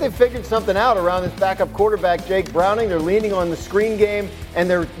 I think they figured something out around this backup quarterback, Jake Browning. They're leaning on the screen game, and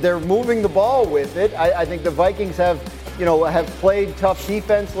they're moving the ball with it. I think the Vikings have played tough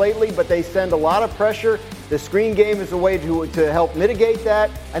defense lately, but they send a lot of pressure. The screen game is a way to help mitigate that.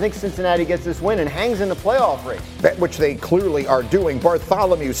 I think Cincinnati gets this win and hangs in the playoff race. Which they clearly are doing.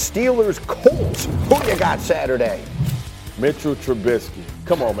 Bartholomew, Steelers, Colts. Who you got Saturday? Mitchell Trubisky.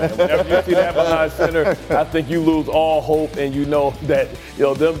 Come on, man. Whenever you see that behind center, I think you lose all hope, and you know that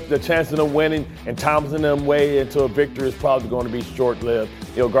the chance of them winning and Thompson them way into a victory is probably going to be short-lived.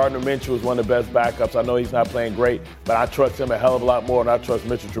 Gardner Minshew is one of the best backups. I know he's not playing great, but I trust him a hell of a lot more than I trust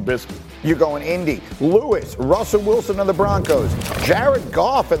Mitchell Trubisky. You're going Indy. Lewis, Russell Wilson and the Broncos. Jared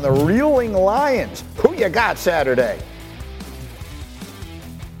Goff and the reeling Lions. Who you got Saturday?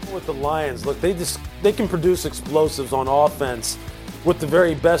 With the Lions, look, they can produce explosives on offense with the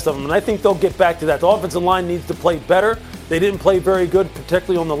very best of them, and I think they'll get back to that. The offensive line needs to play better. They didn't play very good,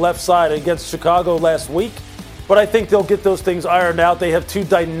 particularly on the left side against Chicago last week, but I think they'll get those things ironed out. They have 2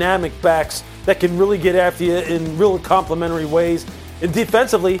 dynamic backs that can really get after you in real complementary ways. And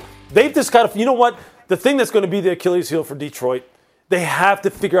defensively, they've just got to, you know what? The thing that's going to be the Achilles heel for Detroit, they have to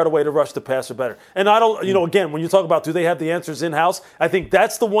figure out a way to rush the passer better. And I don't, again, when you talk about do they have the answers in-house, I think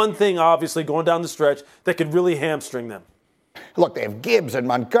that's the one thing, obviously, going down the stretch that could really hamstring them. Look, they have Gibbs and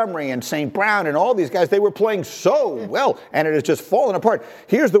Montgomery and St. Brown and all these guys. They were playing so well, and it has just fallen apart.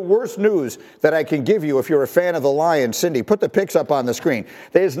 Here's the worst news that I can give you if you're a fan of the Lions. Cindy, put the picks up on the screen.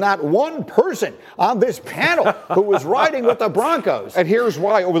 There's not one person on this panel who was riding with the Broncos. And here's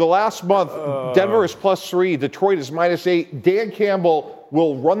why. Over the last month, Denver is +3, Detroit is -8. Dan Campbell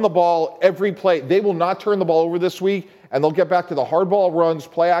will run the ball every play. They will not turn the ball over this week, and they'll get back to the hard ball runs,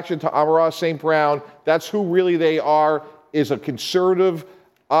 play action to Amon-Ra St. Brown. That's who really they are. Is a conservative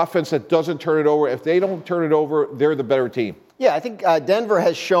offense that doesn't turn it over. If they don't turn it over, they're the better team. Yeah, I think Denver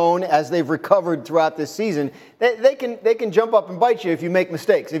has shown, as they've recovered throughout this season, they can jump up and bite you if you make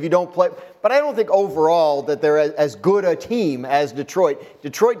mistakes, if you don't play. But I don't think overall that they're as good a team as Detroit.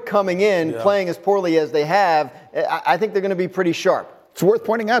 Detroit coming in, playing as poorly as they have, I think they're going to be pretty sharp. It's worth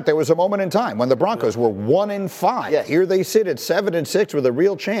pointing out there was a moment in time when the Broncos were 1-5. Yes. Here they sit at 7-6 with a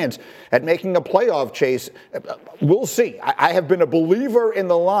real chance at making a playoff chase. We'll see. I have been a believer in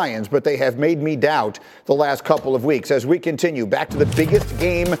the Lions, but they have made me doubt the last couple of weeks. As we continue back to the biggest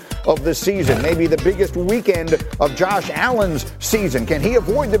game of the season, maybe the biggest weekend of Josh Allen's season. Can he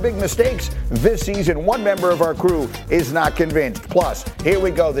avoid the big mistakes this season? One member of our crew is not convinced. Plus, here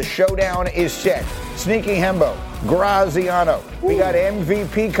we go. The showdown is set. Sneaky Hembo, Graziano. We got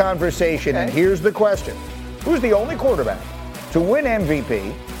MVP conversation, and here's the question. Who's the only quarterback to win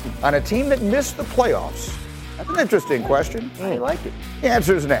MVP on a team that missed the playoffs? That's an interesting question. I like it. The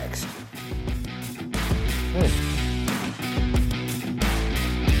answer's next.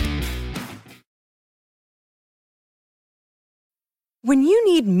 When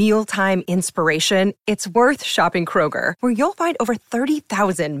you need mealtime inspiration, it's worth shopping Kroger, where you'll find over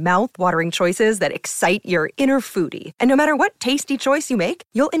 30,000 mouth-watering choices that excite your inner foodie. And no matter what tasty choice you make,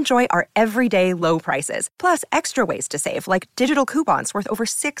 you'll enjoy our everyday low prices, plus extra ways to save, like digital coupons worth over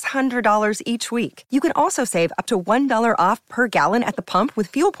 $600 each week. You can also save up to $1 off per gallon at the pump with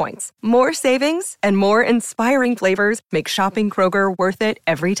fuel points. More savings and more inspiring flavors make shopping Kroger worth it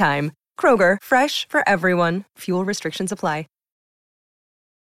every time. Kroger, fresh for everyone. Fuel restrictions apply.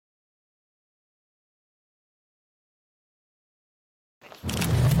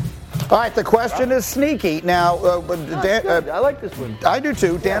 All right, the question is sneaky. Now, Dan, I like this one. I do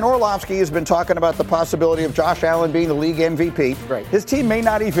too. Dan Orlovsky has been talking about the possibility of Josh Allen being the league MVP. Right. His team may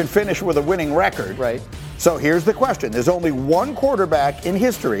not even finish with a winning record. Right. So here's the question. There's only one quarterback in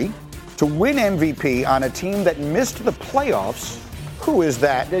history to win MVP on a team that missed the playoffs. Who is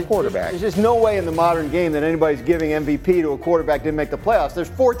that quarterback? There's just no way in the modern game that anybody's giving MVP to a quarterback that didn't make the playoffs. There's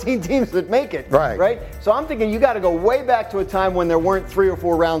 14 teams that make it. Right. So I'm thinking you got to go way back to a time when there weren't 3 or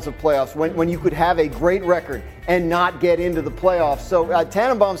 4 rounds of playoffs, when you could have a great record and not get into the playoffs. So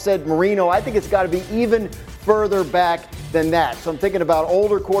Tannenbaum said Marino. I think it's got to be even further back than that. So I'm thinking about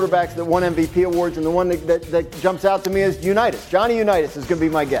older quarterbacks that won MVP awards, and the one that jumps out to me is Unitas. Johnny Unitas is going to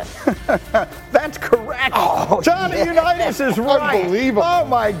be my guess. That's correct. Johnny Unitas is right. Unbelievable. Oh,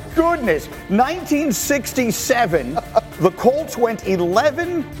 my goodness. 1967, the Colts went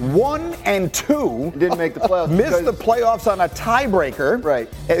 11-1-2. Didn't make the playoffs. Missed the playoffs on a tiebreaker. Right.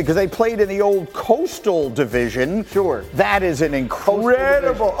 Because they played in the old Coastal Division. Sure. That is an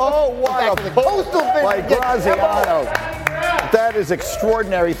incredible. Oh, what a Coastal Division. Like Graziano. That is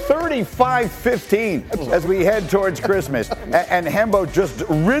extraordinary. 35-15 as we head towards Christmas. And Hembo just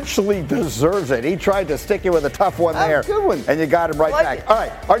richly deserves it. He tried to stick you with a tough one there. Good one. And you got him right back. All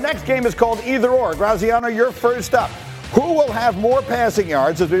right, our next game is called Either Or. Graziano, you're first up. Who will have more passing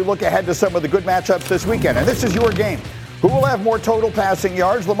yards as we look ahead to some of the good matchups this weekend? And this is your game. Who will have more total passing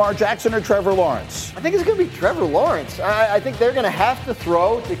yards, Lamar Jackson or Trevor Lawrence? I think it's going to be Trevor Lawrence. I think they're going to have to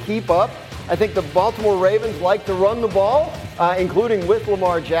throw to keep up. I think the Baltimore Ravens like to run the ball, including with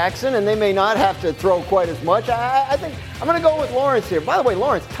Lamar Jackson, and they may not have to throw quite as much. I think I'm going to go with Lawrence here. By the way,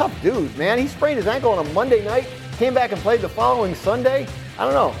 Lawrence, tough dude, man. He sprained his ankle on a Monday night, came back and played the following Sunday. I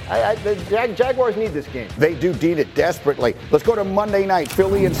don't know. The Jaguars need this game. They do need it desperately. Let's go to Monday night,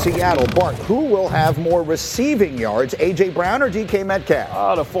 Philly and Seattle. Bart, who will have more receiving yards, A.J. Brown or DK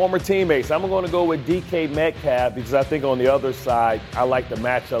Metcalf? The former teammates. I'm going to go with DK Metcalf because I think on the other side, I like the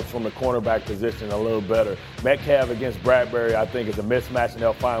matchups from the cornerback position a little better. Metcalf against Bradbury, I think, is a mismatch, and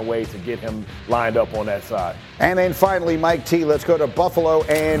they'll find ways to get him lined up on that side. And then finally, Mike T, let's go to Buffalo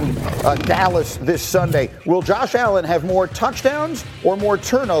and Dallas this Sunday. Will Josh Allen have more touchdowns or more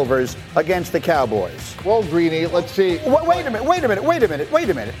turnovers against the Cowboys? Well, Greeny, let's see. Wait a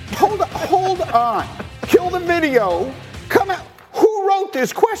minute. Hold on. Kill the video. Come out. Who wrote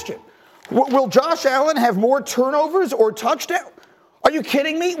this question? Will Josh Allen have more turnovers or touchdowns? Are you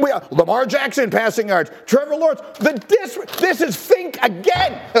kidding me? Lamar Jackson passing yards. Trevor Lawrence. This is Fink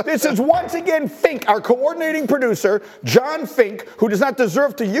again. This is once again Fink, our coordinating producer, John Fink, who does not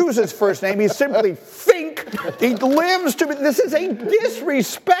deserve to use his first name. He's simply Fink. He lives to be. This is a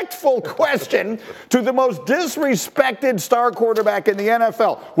disrespectful question to the most disrespected star quarterback in the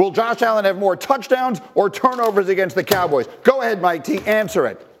NFL. Will Josh Allen have more touchdowns or turnovers against the Cowboys? Go ahead, Mike T. Answer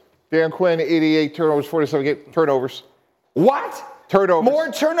it. Dan Quinn, 88 turnovers, 47 turnovers. What? Turnovers. More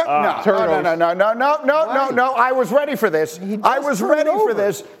turnovers? No. I was ready for this.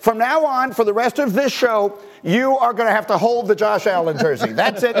 From now on, for the rest of this show, you are going to have to hold the Josh Allen jersey.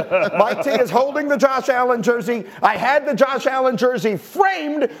 That's it. Mike T is holding the Josh Allen jersey. I had the Josh Allen jersey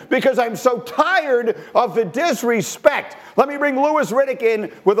framed because I'm so tired of the disrespect. Let me bring Louis Riddick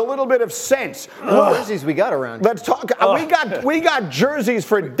in with a little bit of sense. Jerseys we got around. Let's talk. We got jerseys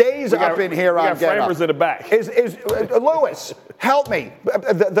for days up in here on Get Up. We got framers in the back. Louis, help me.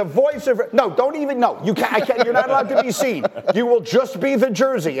 The voice of you can't. You're not allowed to be seen. You will just be the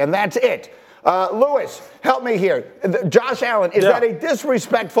jersey, and that's it. Louis, help me here. Josh Allen, is that a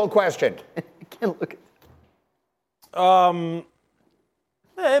disrespectful question? I can't look at.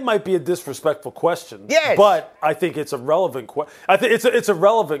 It might be a disrespectful question. Yes. But I think it's a relevant question. I think it's a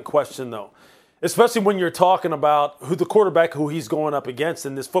relevant question, though. Especially when you're talking about who he's going up against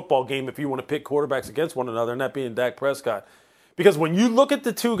in this football game, if you want to pick quarterbacks against one another, and that being Dak Prescott. Because when you look at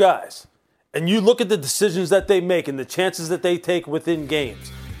the two guys, and you look at the decisions that they make and the chances that they take within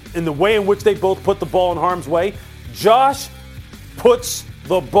games, in the way in which they both put the ball in harm's way, Josh puts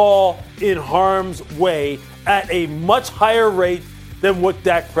the ball in harm's way at a much higher rate than what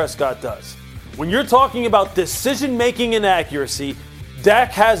Dak Prescott does. When you're talking about decision-making and accuracy,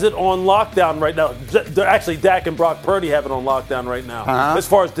 Dak has it on lockdown right now. Actually, Dak and Brock Purdy have it on lockdown right now. As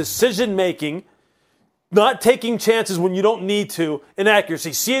far as decision-making, not taking chances when you don't need to, and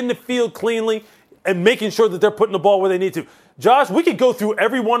accuracy, seeing the field cleanly and making sure that they're putting the ball where they need to. Josh, we could go through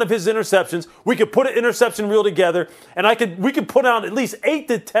every one of his interceptions. We could put an interception reel together, and we could put out at least 8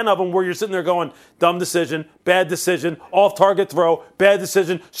 to 10 of them where you're sitting there going, dumb decision, bad decision, off-target throw, bad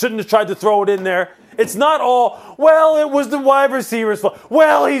decision, shouldn't have tried to throw it in there. It's not all, well, it was the wide receiver's fault.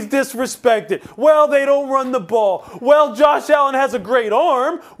 Well, he's disrespected. Well, they don't run the ball. Well, Josh Allen has a great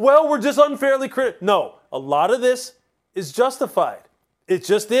arm. Well, we're just unfairly critical. No, a lot of this is justified. It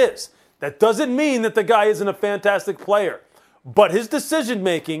just is. That doesn't mean that the guy isn't a fantastic player. But his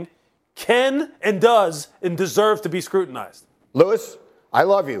decision-making can and does and deserves to be scrutinized. Louis, I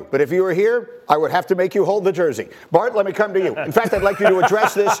love you, but if you were here, I would have to make you hold the jersey. Bart, let me come to you. In fact, I'd like you to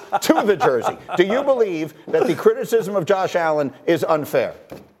address this to the jersey. Do you believe that the criticism of Josh Allen is unfair?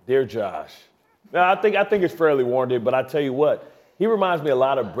 Dear Josh, no, I think it's fairly warranted, but I tell you what, he reminds me a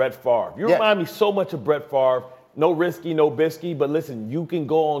lot of Brett Favre. You remind me so much of Brett Favre. No risky, no bisky, but listen, you can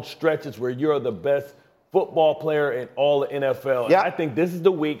go on stretches where you're the best football player in all the NFL. And I think this is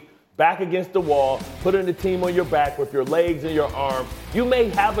the week back against the wall, putting the team on your back with your legs and your arms. You may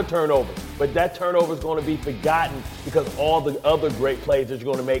have a turnover, but that turnover is going to be forgotten because all the other great plays that you're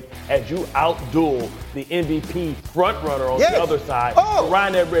going to make as you outduel the MVP front runner on the other side.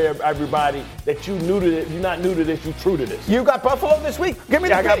 Remind everybody that you're not new to this, you're true to this. You got Buffalo this week? Give me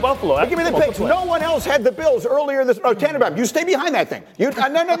the picks. I got Buffalo. Give me the picks. No one else had the Bills earlier this. Oh, Tannenbaum, you stay behind that thing.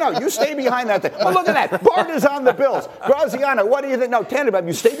 No. You stay behind that thing. Oh, look at that. Bart is on the Bills. Graziano, what do you think? No, Tannenbaum,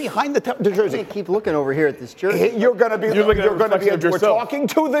 you stay behind the jersey. I can't keep looking over here at this jersey. You're going to be. We're talking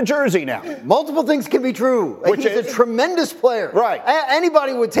to the jersey now. Multiple things can be true. He's a tremendous player. Right.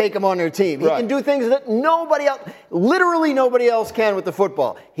 Anybody would take him on their team. He can do things that literally nobody else can with the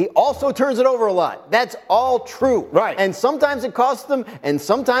football. He also turns it over a lot. That's all true. Right. And sometimes it costs them, and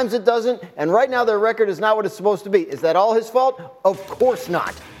sometimes it doesn't. And right now their record is not what it's supposed to be. Is that all his fault? Of course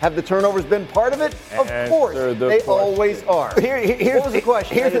not. Have the turnovers been part of it? Of course. They always are. What was the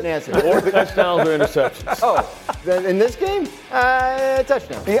question? I didn't answer. Or touchdowns or interceptions. In this game?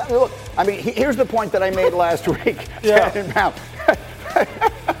 Touchdowns. Yeah, look, I mean, here's the point that I made last week.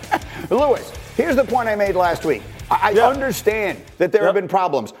 Lewis, here's the point I made last week. I understand that there have been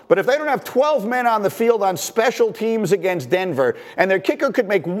problems, but if they don't have 12 men on the field on special teams against Denver, and their kicker could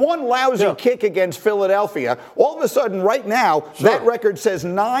make one lousy kick against Philadelphia, all of a sudden, right now, that record says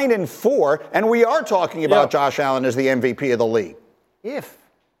 9-4, and we are talking about Josh Allen as the MVP of the league.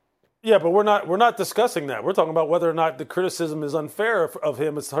 Yeah, but we're not discussing that. We're talking about whether or not the criticism is unfair of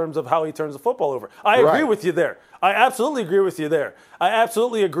him in terms of how he turns the football over. I agree with you there. I absolutely agree with you there. I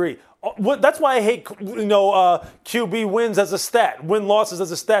absolutely agree. That's why I hate, QB wins as a stat, win-losses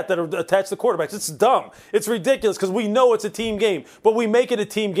as a stat that are attached to quarterbacks. It's dumb. It's ridiculous because we know it's a team game, but we make it a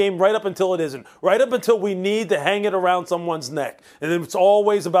team game right up until it isn't, right up until we need to hang it around someone's neck. And it's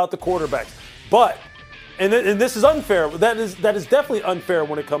always about the quarterbacks. But, and this is unfair. That is definitely unfair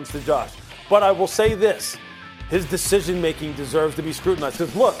when it comes to Josh. But I will say this. His decision-making deserves to be scrutinized.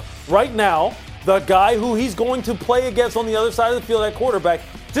 Because look, right now, the guy who he's going to play against on the other side of the field at quarterback,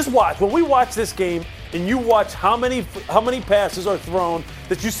 just watch. When we watch this game and you watch how many passes are thrown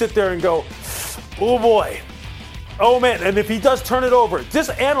that you sit there and go, oh boy, oh man. And if he does turn it over, just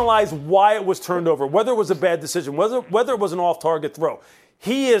analyze why it was turned over, whether it was a bad decision, whether it was an off-target throw.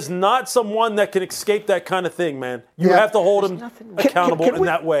 He is not someone that can escape that kind of thing, man. You have to hold him accountable in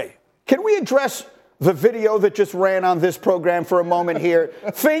that way. Can we address the video that just ran on this program for a moment here?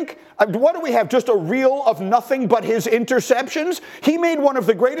 What do we have? Just a reel of nothing but his interceptions? He made one of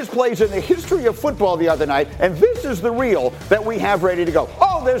the greatest plays in the history of football the other night, and this is the reel that we have ready to go.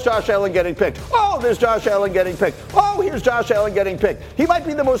 Oh, there's Josh Allen getting picked. Oh, there's Josh Allen getting picked. Oh, here's Josh Allen getting picked. He might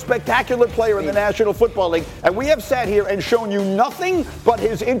be the most spectacular player in the National Football League, and we have sat here and shown you nothing but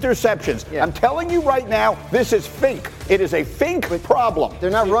his interceptions. I'm telling you right now, this is fake. It is a fake problem.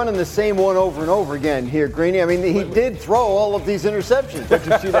 They're not running the same one over and over again here, Greeny. I mean, he did throw all of these interceptions. Did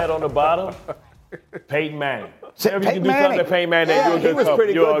you see that on the bottom? Peyton Manning. If you can do something to Peyton Manning, he was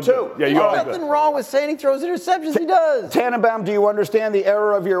pretty good too. Yeah, you're nothing wrong with saying he throws interceptions. He does. Tannenbaum, do you understand the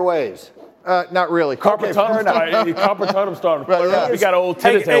error of your ways? Not really. Carper Tunnum started. We got an old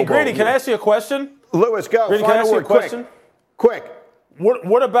tennis elbow. Hey, Greeny, can I ask you a question? Lewis, go. Greeny, can I ask you a question? Quick.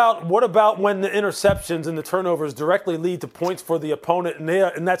 What about when the interceptions and the turnovers directly lead to points for the opponent,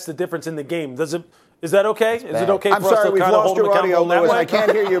 and that's the difference in the game? Is that okay? Is it okay for us to kind of hold him accountable? I'm sorry, we've lost your audio, Lewis. I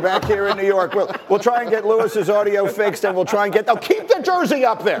can't hear you back here in New York. We'll try and get Lewis's audio fixed, and we'll try and keep the jersey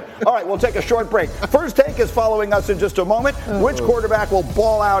up there. All right, we'll take a short break. First Take is following us in just a moment. Which quarterback will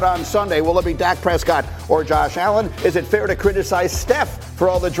ball out on Sunday? Will it be Dak Prescott or Josh Allen? Is it fair to criticize Steph for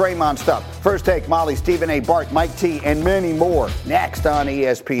all the Draymond stuff? First Take, Molly, Stephen A. Bart, Mike T., and many more next on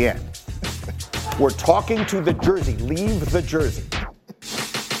ESPN. We're talking to the jersey. Leave the jersey.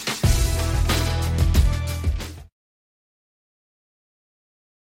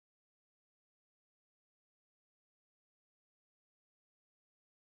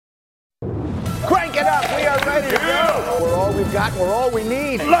 Crank it up. We are ready to go. We're all we've got. We're all we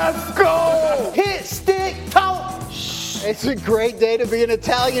need. Let's go. Hit, stick, toe. It's a great day to be an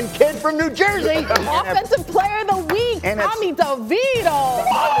Italian kid from New Jersey. Offensive Player of the Week, Tommy DeVito.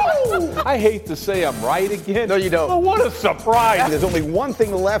 I hate to say I'm right again. No, you don't. But what a surprise. There's only one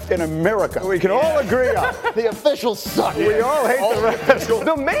thing left in America we can all agree on. The officials suck. We all hate the refs.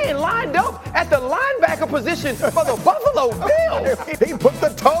 The man lined up at the linebacker position for the Buffalo Bills. He put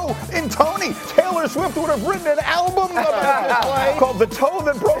the toe in Tony. Taylor Swift would have written an album about this play called The Toe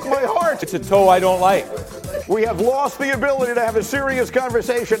That Broke My Heart. It's a toe I don't like. We have lost the ability to have a serious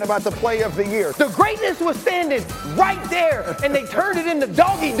conversation about the play of the year. The greatness was standing right there, and they turned it into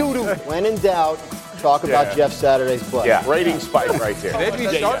doggy doo-doo. When in doubt, Talk about Jeff Saturday's play. Yeah, rating spike right there. They'd be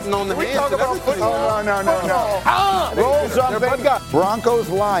starting on the hands. Talk about football. No. Rolls up. Broncos,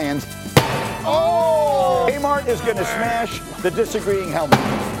 Lions. Oh! Kmart is going to smash the disagreeing helmet.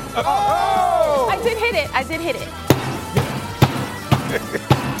 Oh! I did hit it.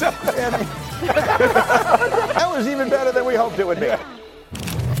 That was even better than we hoped it would be.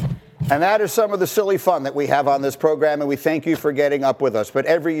 And that is some of the silly fun that we have on this program, and we thank you for getting up with us. But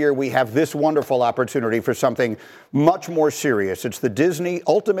every year we have this wonderful opportunity for something much more serious. It's the Disney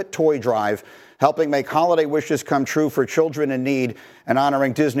Ultimate Toy Drive, helping make holiday wishes come true for children in need and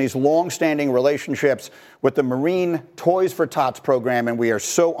honoring Disney's long-standing relationships with the Marine Toys for Tots program. And we are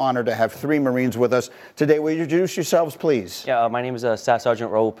so honored to have 3 Marines with us today. Will you introduce yourselves, please? Yeah, my name is Staff Sergeant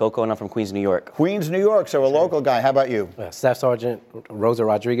Raul Pilco, and I'm from Queens, New York. Queens, New York, so a local guy. How about you? Staff Sergeant Rosa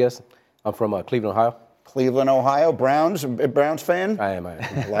Rodriguez. I'm from Cleveland, Ohio. Cleveland, Ohio. Browns fan? I am.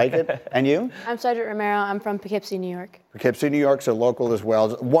 Like it. And you? I'm Sergeant Romero. I'm from Poughkeepsie, New York. Poughkeepsie, New York, so local as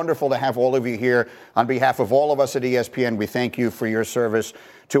well. It's wonderful to have all of you here. On behalf of all of us at ESPN, we thank you for your service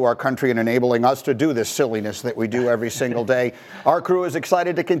to our country and enabling us to do this silliness that we do every single day. Our crew is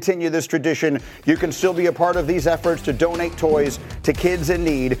excited to continue this tradition. You can still be a part of these efforts to donate toys to kids in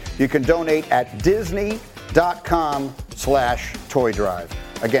need. You can donate at disney.com/toy drive.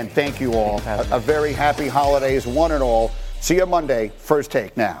 Again, thank you all. A very happy holidays, one and all. See you Monday. First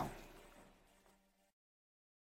Take now.